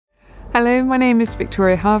Hello, my name is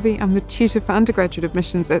Victoria Harvey. I'm the tutor for undergraduate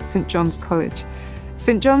admissions at St John's College.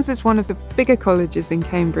 St John's is one of the bigger colleges in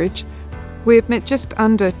Cambridge. We admit just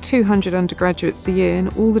under 200 undergraduates a year in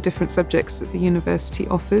all the different subjects that the university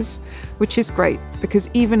offers, which is great because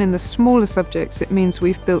even in the smaller subjects it means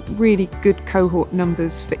we've built really good cohort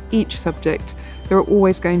numbers for each subject. There are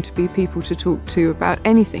always going to be people to talk to about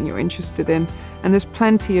anything you're interested in, and there's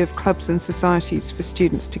plenty of clubs and societies for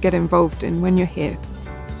students to get involved in when you're here.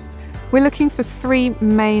 We're looking for three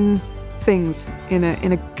main things in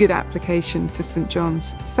a good application to St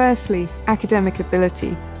John's. Firstly, academic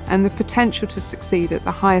ability and the potential to succeed at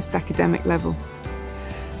the highest academic level.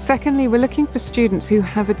 Secondly, we're looking for students who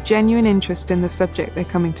have a genuine interest in the subject they're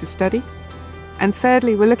coming to study. And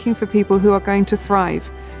thirdly, we're looking for people who are going to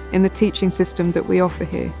thrive in the teaching system that we offer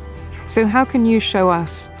here. So how can you show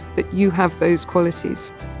us that you have those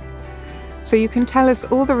qualities? So you can tell us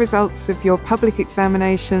all the results of your public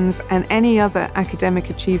examinations and any other academic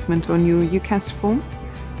achievement on your UCAS form.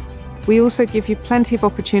 We also give you plenty of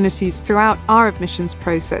opportunities throughout our admissions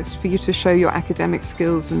process for you to show your academic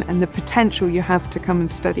skills and the potential you have to come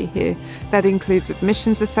and study here. That includes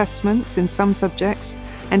admissions assessments in some subjects,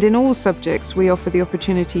 and in all subjects we offer the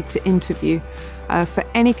opportunity to interview for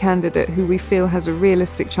any candidate who we feel has a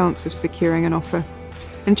realistic chance of securing an offer.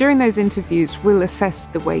 And during those interviews, we'll assess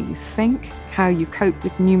the way you think, how you cope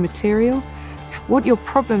with new material, what your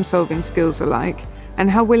problem-solving skills are like, and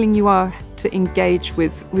how willing you are to engage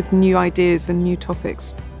with new ideas and new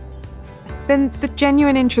topics. Then the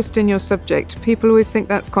genuine interest in your subject. People always think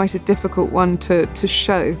that's quite a difficult one to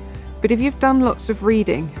show. But if you've done lots of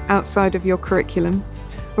reading outside of your curriculum,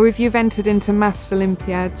 or if you've entered into maths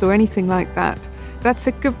Olympiads or anything like that, that's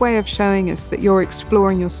a good way of showing us that you're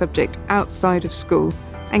exploring your subject outside of school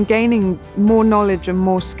and gaining more knowledge and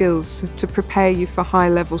more skills to prepare you for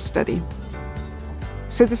high-level study.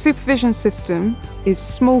 So the supervision system is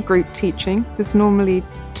small group teaching. There's normally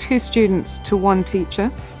 2 students to 1 teacher.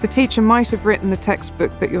 The teacher might have written the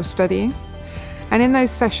textbook that you're studying. And in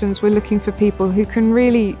those sessions, we're looking for people who can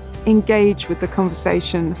really engage with the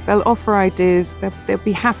conversation. They'll offer ideas, they'll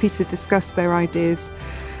be happy to discuss their ideas.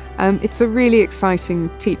 It's a really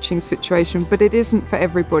exciting teaching situation, but it isn't for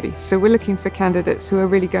everybody. So we're looking for candidates who are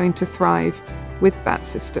really going to thrive with that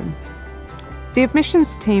system. The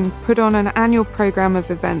admissions team put on an annual programme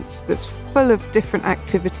of events that's full of different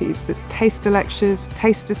activities. There's taster lectures,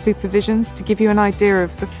 taster supervisions to give you an idea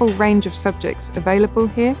of the full range of subjects available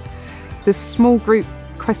here. There's small group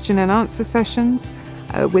question and answer sessions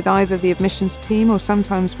with either the admissions team or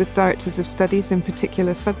sometimes with directors of studies in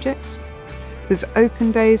particular subjects. There's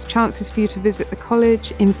open days, chances for you to visit the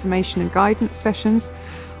college, information and guidance sessions,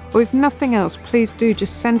 or if nothing else, please do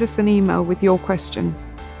just send us an email with your question.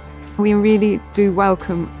 We really do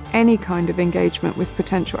welcome any kind of engagement with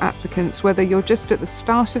potential applicants, whether you're just at the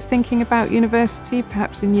start of thinking about university,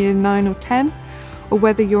 perhaps in year 9 or 10, or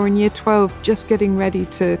whether you're in year 12 just getting ready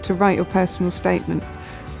to write your personal statement.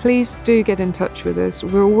 Please do get in touch with us.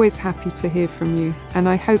 We're always happy to hear from you, and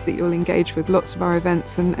I hope that you'll engage with lots of our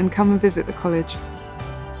events and come and visit the college.